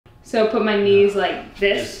So put my knees like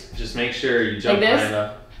this. Just make sure you jump like high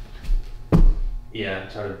enough. Yeah,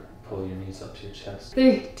 try to pull your knees up to your chest.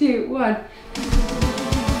 3, 2, 1.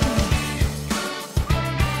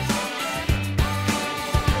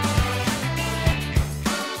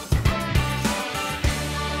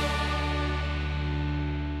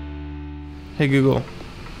 Hey Google,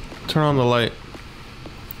 turn on the light.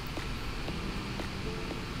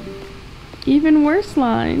 Even worse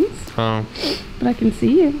lines. Oh. But I can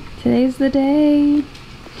see you. Today's the day.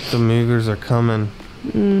 The movers are coming.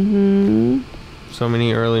 Mm-hmm. So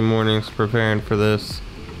many early mornings preparing for this.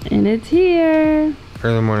 And it's here.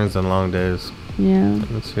 Early mornings and long days. Yeah.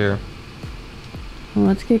 It's here. Well,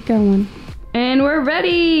 let's get going. And we're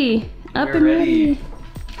ready. Up and ready.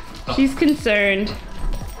 Oh. She's concerned.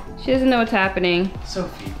 She doesn't know what's happening.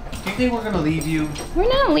 Sophie, do you think we're gonna leave you? We're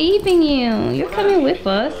not leaving you. You're coming with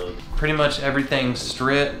us. Pretty much everything's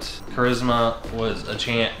stripped. Charisma was a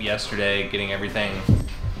champ yesterday, getting everything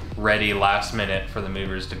ready last minute for the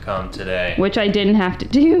movers to come today. Which I didn't have to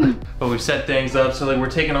do. But we've set things up so like we're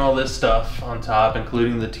taking all this stuff on top,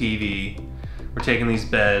 including the TV. We're taking these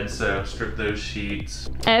beds, so strip those sheets.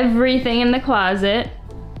 Everything in the closet.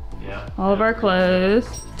 Yeah. All of our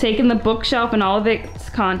clothes. Taking the bookshelf and all of its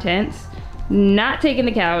contents. Not taking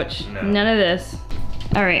the couch. No. None of this.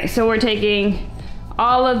 All right, so we're taking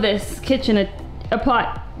all of this kitchen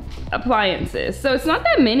appliances. So it's not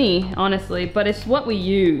that many, honestly, but it's what we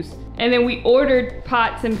use. And then we ordered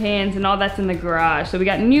pots and pans and all that's in the garage. So we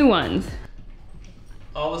got new ones.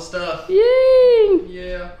 All the stuff. Yay!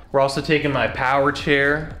 Yeah. We're also taking my power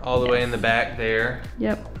chair all the way in the back there.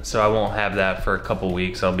 Yep. So I won't have that for a couple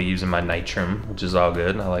weeks. I'll be using my Nitram, which is all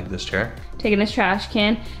good. I like this chair. Taking this trash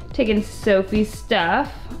can. Taking Sophie's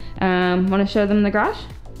stuff. Want to show them the garage?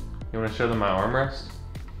 You want to show them my armrest?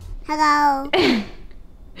 Hello.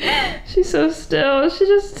 She's so still. She's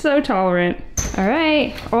just so tolerant. All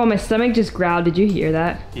right. Oh, my stomach just growled. Did you hear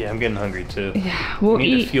that? Yeah, I'm getting hungry too. Yeah, we'll We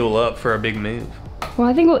need eat. to fuel up for a big move. Well,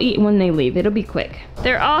 I think we'll eat when they leave. It'll be quick.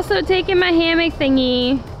 They're also taking my hammock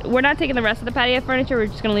thingy. We're not taking the rest of the patio furniture. We're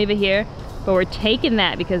just gonna leave it here. But we're taking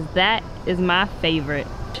that because that is my favorite.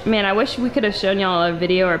 Man, I wish we could have shown y'all a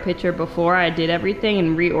video or a picture before I did everything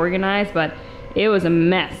and reorganized, but it was a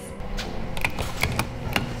mess.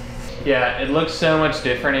 Yeah, it looks so much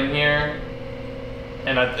different in here.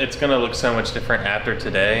 And it's gonna look so much different after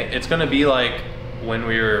today. It's gonna be like when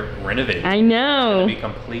we were renovating. I know. It's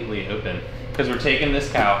gonna be completely open. Because we're taking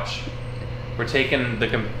this couch. We're taking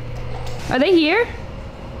the... Are they here?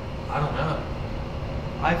 I don't know.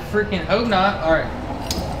 I freaking hope not. All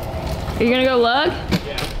right. Are you gonna go look?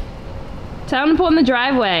 Yeah. Tell them to pull in the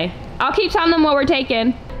driveway. I'll keep telling them what we're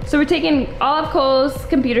taking. So we're taking all of Cole's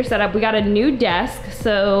computer setup. We got a new desk,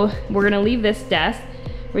 so we're gonna leave this desk.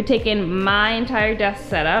 We're taking my entire desk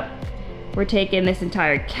setup. We're taking this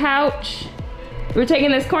entire couch. We're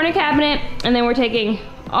taking this corner cabinet, and then we're taking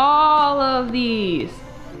all of these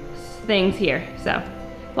things here. So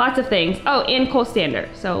lots of things. Oh, and Cole Stander.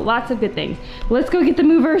 So lots of good things. Let's go get the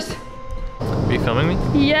movers. Are you filming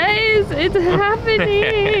me? Yes, it's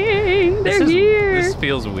happening. They're here. This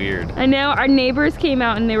feels weird. I know, our neighbors came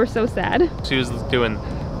out and they were so sad. She was doing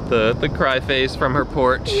the cry face from her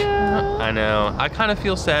porch. Yeah. I know. I kind of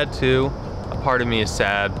feel sad too. A part of me is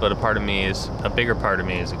sad, but a bigger part of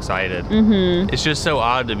me is excited. Mm-hmm. It's just so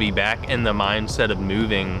odd to be back in the mindset of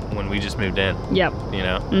moving when we just moved in. Yep. You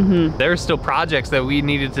know? Mm-hmm. There are still projects that we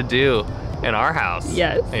needed to do in our house.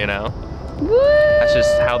 Yes. You know? Woo! That's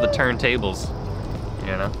just how the turntables,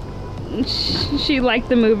 you know? She liked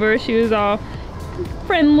the mover. She was all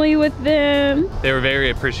friendly with them. They were very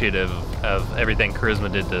appreciative of everything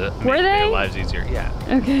Charisma did to make their lives easier. Yeah,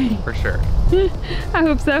 Okay. for sure. I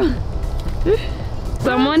hope so.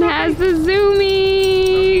 Someone has the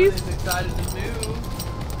zoomies. Someone is excited to move.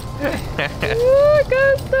 Ooh,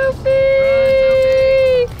 go Sophie!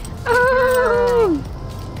 Oh!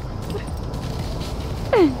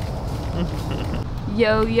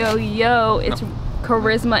 Yo, yo, yo, it's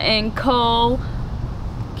Charisma and Cole.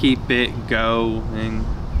 Keep it going.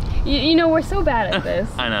 You know, we're so bad at this.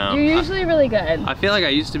 I know. You're usually really good. I feel like I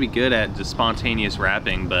used to be good at just spontaneous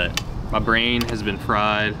rapping, but my brain has been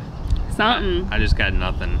fried. Something. I just got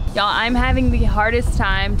nothing. Y'all, I'm having the hardest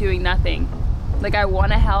time doing nothing. Like, I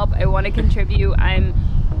want to help, I want to contribute. I'm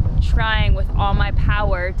trying with all my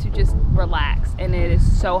power to just relax, and it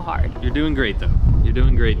is so hard. You're doing great though. You're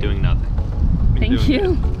doing great doing nothing. Thank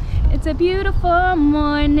you. It's a beautiful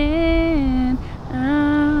morning.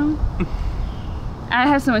 I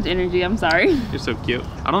have so much energy, I'm sorry. You're so cute.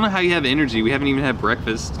 I don't know how you have energy. We haven't even had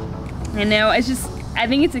breakfast. I know, it's just, I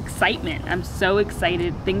think it's excitement. I'm so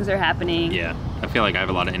excited. Things are happening. Yeah, I feel like I have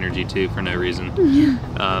a lot of energy too for no reason.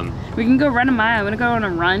 We can go run a mile. Want to go on a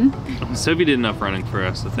run? Sophie did enough running for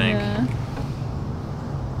us, I think. Yeah.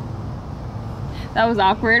 That was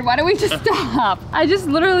awkward. Why don't we just stop? I just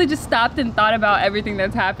literally just stopped and thought about everything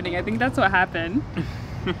that's happening. I think that's what happened.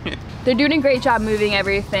 They're doing a great job moving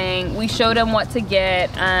everything. We showed them what to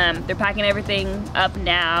get. They're packing everything up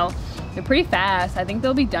now. They're pretty fast. I think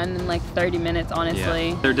they'll be done in like 30 minutes, honestly.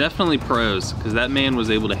 Yeah. They're definitely pros, because that man was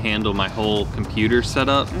able to handle my whole computer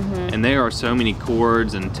setup. And there are so many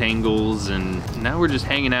cords and tangles, and now we're just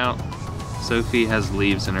hanging out. Sophie has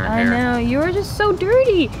leaves in her hair. I know, you are just so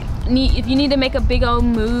dirty. If you need to make a big old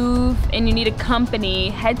move and you need a company,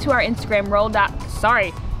 head to our Instagram,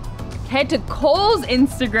 head to Cole's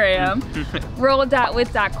Instagram,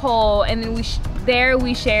 roll.with.cole, and then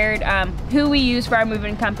we shared who we use for our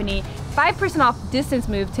moving company. 5% off distance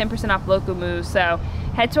move, 10% off local move. So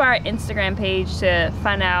head to our Instagram page to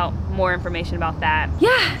find out more information about that.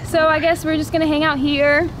 Yeah, so I guess we're just gonna hang out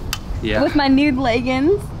here with my nude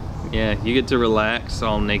leggings. Yeah, you get to relax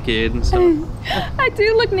all naked and stuff. I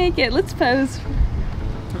do look naked. Let's pose.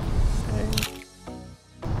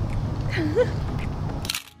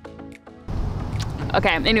 Okay,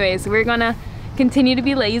 anyways, we're gonna continue to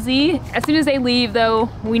be lazy. As soon as they leave though,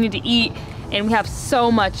 we need to eat and we have so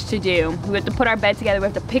much to do. We have to put our bed together, we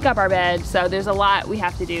have to pick up our bed, so there's a lot we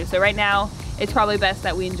have to do. So right now, it's probably best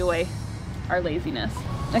that we enjoy our laziness.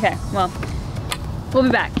 Okay, well, we'll be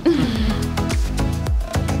back.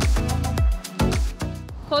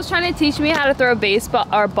 Cole's trying to teach me how to throw a baseball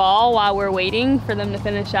or ball while we're waiting for them to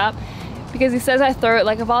finish up, because he says I throw it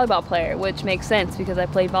like a volleyball player, which makes sense because I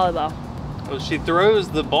played volleyball. Well, she throws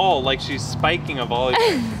the ball like she's spiking a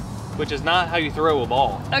volleyball, which is not how you throw a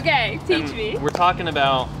ball. Okay, teach me. We're talking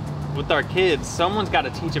about, with our kids, someone's got to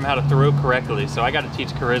teach them how to throw correctly, so I got to teach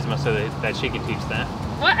Charisma so that she can teach that.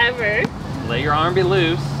 Whatever. Let your arm be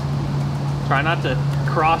loose. Try not to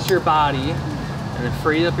cross your body. And then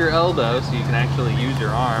free up your elbow so you can actually use your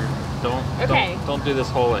arm. Don't do this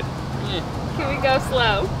whole like. Can we go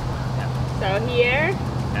slow? Yeah. So here.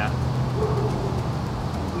 Yeah.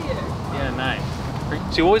 Here. Yeah, nice.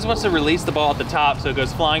 She always wants to release the ball at the top so it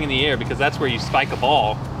goes flying in the air, because that's where you spike a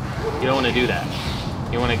ball. You don't want to do that.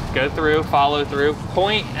 You want to go through, follow through,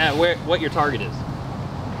 point at what your target is.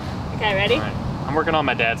 Okay, ready? All right. I'm working on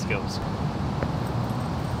my dad skills.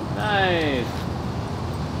 Nice.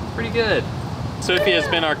 Pretty good. Sophie has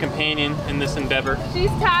been our companion in this endeavor. She's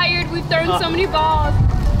tired. We've thrown so many balls.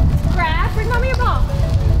 Grass, bring mommy your ball.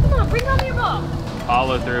 Come on, bring mommy your ball.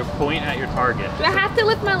 Follow through, point at your target. Do I have to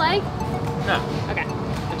lift my leg? No. Okay.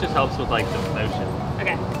 It just helps with like the motion.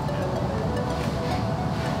 Okay.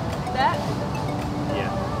 That? Yeah.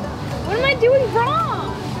 What am I doing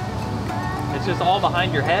wrong? It's just all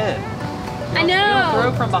behind your head. I know. You don't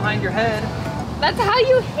throw from behind your head. That's how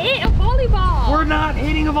you hit a volleyball. We're not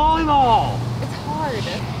hitting a volleyball. It's hard.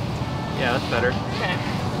 Yeah, that's better. Okay.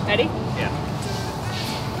 Ready? Yeah.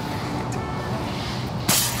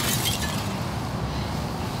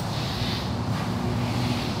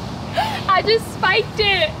 I just spiked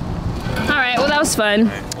it. All right, well that was fun.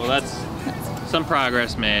 Right, well, that's some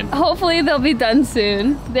progress, man. Hopefully they'll be done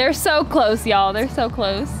soon. They're so close, y'all. They're so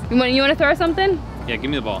close. You want to throw something? Yeah, give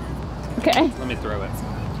me the ball. Okay. Let me throw it.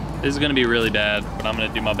 This is gonna be really bad, but I'm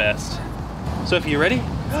gonna do my best. Sophie, you ready?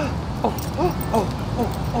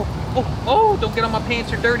 Oh, don't get on my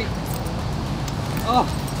pants, you're dirty. Oh.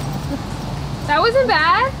 That wasn't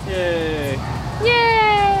bad. Yay.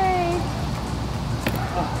 Yay.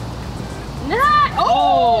 Not.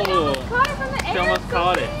 Oh. She almost caught it from the air. She almost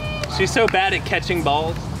caught it. She's so bad at catching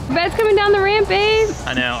balls. Bed's coming down the ramp, babe.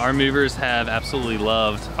 I know, our movers have absolutely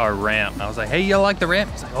loved our ramp. I was like, hey, y'all like the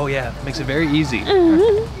ramp? He's like, oh yeah, it makes it very easy.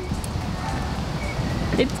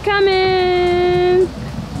 It's coming.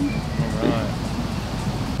 Alright.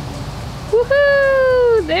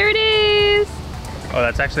 Woohoo! There it is. Oh,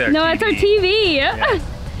 that's actually our TV. No, that's our TV. Yeah.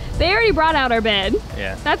 They already brought out our bed.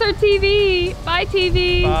 Yeah. That's our TV. Bye,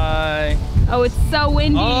 TV. Bye. Oh, it's so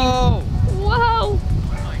windy. Oh! Whoa. Oh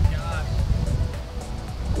my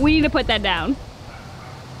gosh. We need to put that down.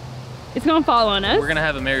 It's gonna fall on us. We're gonna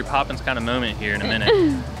have a Mary Poppins kind of moment here in a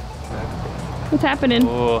minute. What's happening?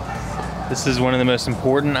 Oh, this is one of the most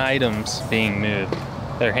important items being moved.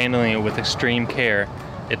 They're handling it with extreme care.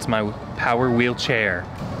 It's my power wheelchair.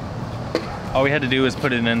 All we had to do was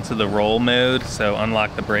put it into the roll mode, so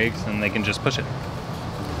unlock the brakes and they can just push it.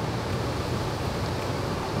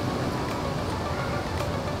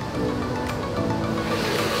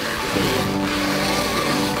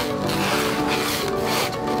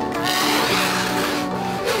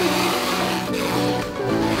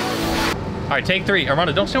 All right, take three.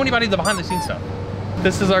 Armando, don't show anybody the behind the scenes stuff.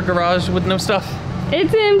 This is our garage with no stuff.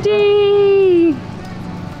 It's empty.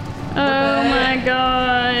 Oh my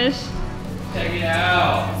gosh. Check it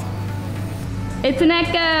out. It's an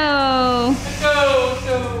echo.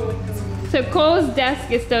 Go. So Cole's desk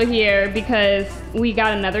is still here because we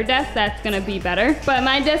got another desk that's gonna be better. But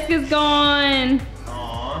my desk is gone.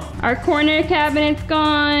 Aww. Our corner cabinet's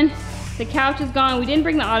gone. The couch is gone. We didn't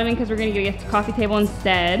bring the ottoman because we're gonna get a coffee table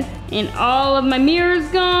instead. And all of my mirrors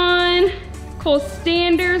gone. Cole's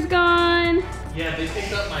stander's gone. Yeah, they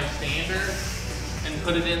picked up my stander and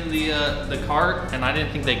put it in the cart, and I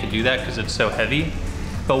didn't think they could do that because it's so heavy.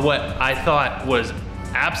 But what I thought was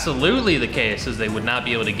absolutely the case is they would not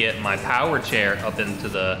be able to get my power chair up into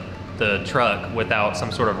the truck without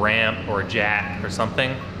some sort of ramp or jack or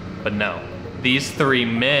something. But no, these three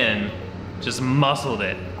men just muscled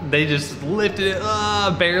it. They just lifted it,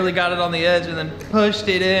 barely got it on the edge and then pushed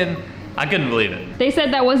it in. I couldn't believe it. They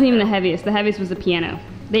said that wasn't even the heaviest. The heaviest was the piano.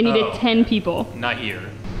 They needed 10 people. Not here.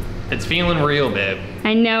 It's feeling real, babe.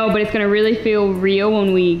 I know, but it's gonna really feel real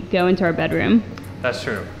when we go into our bedroom. That's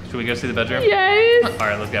true. Should we go see the bedroom? Yes. All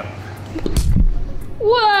right, let's go.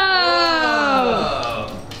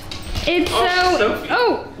 Whoa! It's so. Sophie.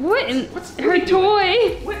 Oh, what? What's her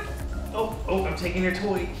toy? What? Oh, I'm taking your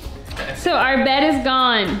toy. So our bed is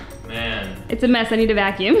gone. Man. It's a mess. I need a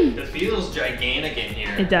vacuum. It feels gigantic in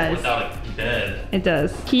here. It does. Without a bed. It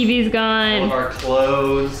does. Kiwi's All of gone. our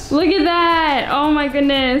clothes. Look at that! Oh my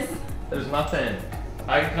goodness. There's nothing.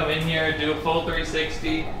 I can come in here, do a full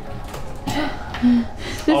 360.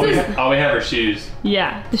 All we have are shoes.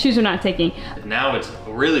 Yeah, the shoes are not taking. Now it's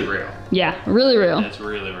really real. Yeah, really real. It's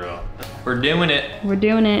really real. We're doing it. We're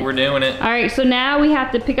doing it. We're doing it. All right, so now we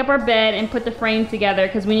have to pick up our bed and put the frame together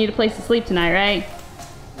because we need a place to sleep tonight, right?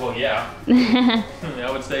 Well, yeah. I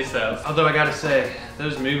would say so. Although I gotta say,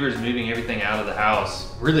 those movers moving everything out of the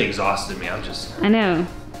house really exhausted me. I'm just. I know.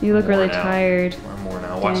 You look really tired. I'm more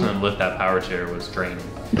now. Watching them lift that power chair was draining.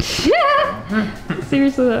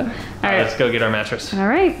 Seriously though. All right, let's go get our mattress. All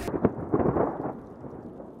right.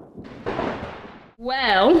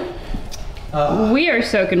 Well, we are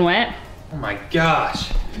soaking wet. Oh my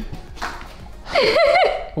gosh.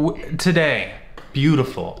 Today,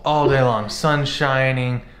 beautiful, all day long, sun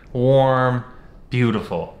shining, warm,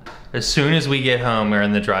 beautiful. As soon as we get home, we're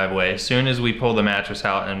in the driveway. As soon as we pull the mattress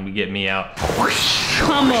out and we get me out,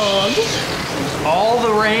 Pummeled. all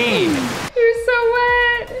the rain. You're so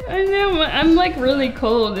wet. I know, I'm like really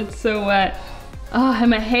cold. It's so wet. Oh, and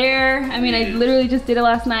my hair. I mean, I literally just did it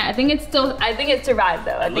last night. I think it survived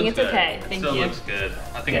though. I think it's okay. Thank you. It still looks good.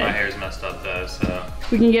 I think my hair's messed up though, so.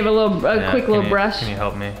 We can give a quick little brush. Can you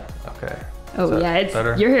help me? Okay. Oh yeah, it's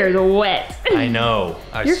better? Your hair is wet. I know.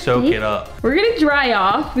 I soak it up. We're gonna dry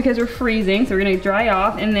off because we're freezing, so we're gonna dry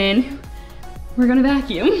off and then we're gonna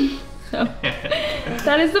vacuum. So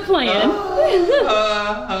that is the plan.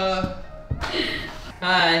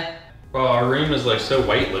 Hi. Wow, our room is like so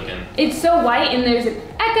white looking. It's so white and there's an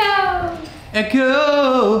echo.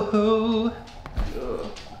 Echo.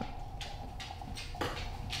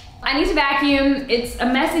 I need to vacuum. It's a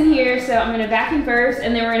mess in here, so I'm gonna vacuum first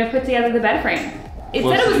and then we're gonna put together the bed frame. It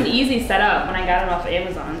said it was an easy setup when I got it off of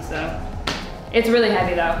Amazon, so. It's really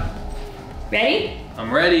heavy though. Ready?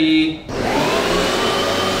 I'm ready.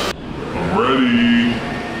 I'm ready.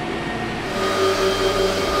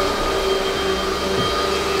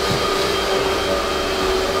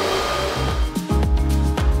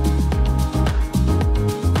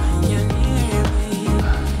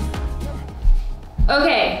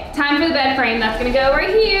 Okay, time for the bed frame. That's gonna go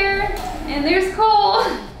right here. And there's Cole.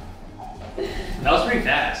 That was pretty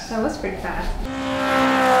fast. That was pretty fast.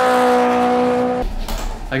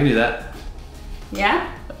 I can do that. Yeah?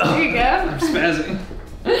 There you go. I'm spazzing.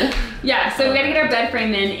 Yeah, so we gotta get our bed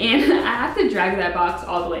frame in and I have to drag that box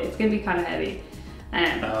all the way. It's gonna be kind of heavy.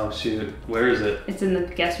 Oh shoot, where is it? It's in the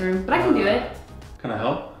guest room, but I can do it. Can I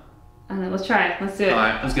help? I don't know, let's try it. Let's do it. All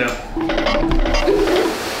right, let's go. Choo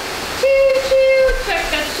choo,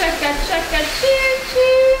 chugga chugga chugga choo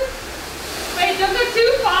choo. Wait, don't go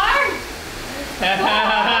too far.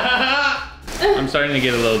 I'm starting to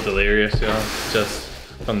get a little delirious, y'all, just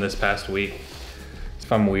from this past week.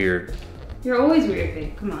 I'm weird. You're always weird,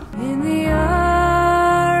 babe. Come on. In the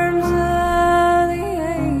arms of the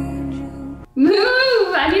angel.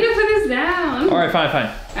 Move! I need to put this down. All right, fine. All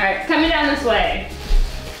right, coming down this way.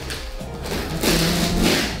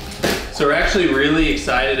 So we're actually really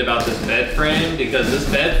excited about this bed frame because this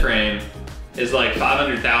bed frame is like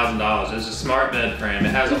 $500,000. It's a smart bed frame.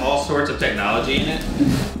 It has all sorts of technology in it.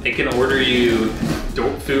 It can order you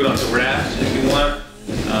food on DoorDash if you want.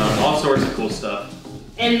 All sorts of cool stuff.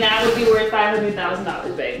 And that would be worth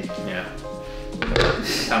 $500,000, babe. Yeah.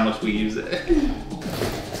 That's how much we use it.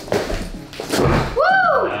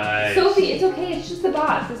 Woo! Nice. Sophie, it's okay. It's just the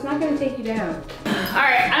box. It's not gonna take you down. All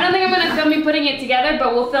right. I don't think I'm gonna film me putting it together,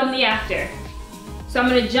 but we'll film the after. So I'm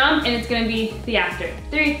gonna jump, and it's gonna be the after.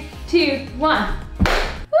 3, 2, 1. Woo!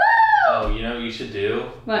 Oh, you know what you should do?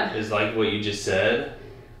 What? Is like what you just said.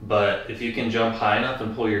 But if you can jump high enough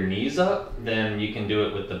and pull your knees up, then you can do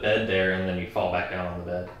it with the bed there, and then you fall back down on the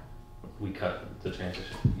bed. We cut the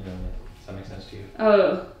transition. You know, does that make sense to you?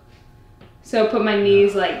 Oh. So put my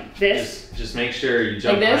knees like this? Just make sure you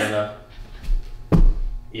jump Like this? high enough.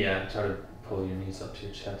 Yeah, try to pull your knees up to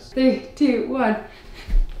your chest. 3, 2, 1.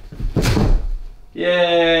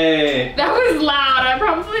 Yay! That was loud. I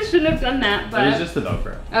probably shouldn't have done that, but. It was just the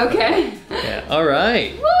Velcro. Okay. Yeah. All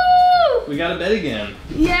right. Woo! We got a bed again.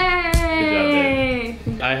 Yay!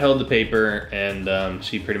 I held the paper, and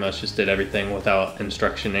she pretty much just did everything without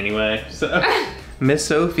instruction anyway. So Miss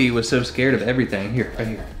Sophie was so scared of everything. Here, right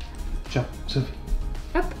here. Jump, Sophie.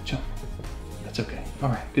 Up. Jump. That's okay. All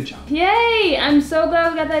right, good job. Yay! I'm so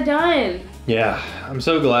glad we got that done. Yeah, I'm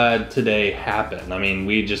so glad today happened. I mean,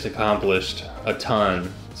 we just accomplished a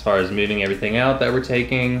ton as far as moving everything out that we're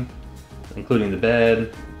taking, including the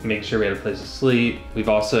bed, making sure we had a place to sleep. We've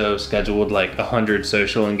also scheduled like 100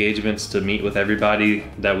 social engagements to meet with everybody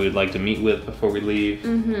that we would like to meet with before we leave.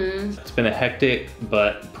 Mm-hmm. It's been a hectic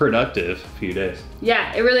but productive few days.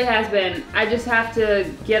 Yeah, it really has been. I just have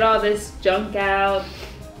to get all this junk out.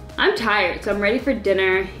 I'm tired, so I'm ready for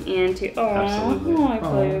dinner and to. Oh, Absolutely. I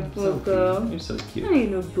play with Booga. You're so cute. I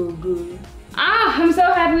know Booga. Ah, I'm so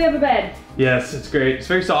happy we have a bed. Yes, it's great. It's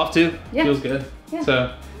very soft too. Yeah. Feels good. Yeah.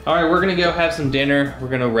 So, all right, we're gonna go have some dinner. We're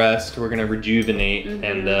gonna rest. We're gonna rejuvenate,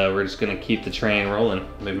 and we're just gonna keep the train rolling,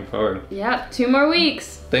 moving forward. Yep, 2 more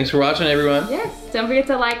weeks. Thanks for watching, everyone. Yes, don't forget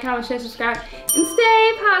to like, comment, share, subscribe, and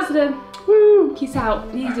stay positive. Woo! Peace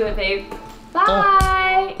out. You do it, babe.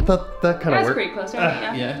 Bye. That kind of That was worked. pretty close,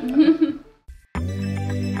 right? Yeah.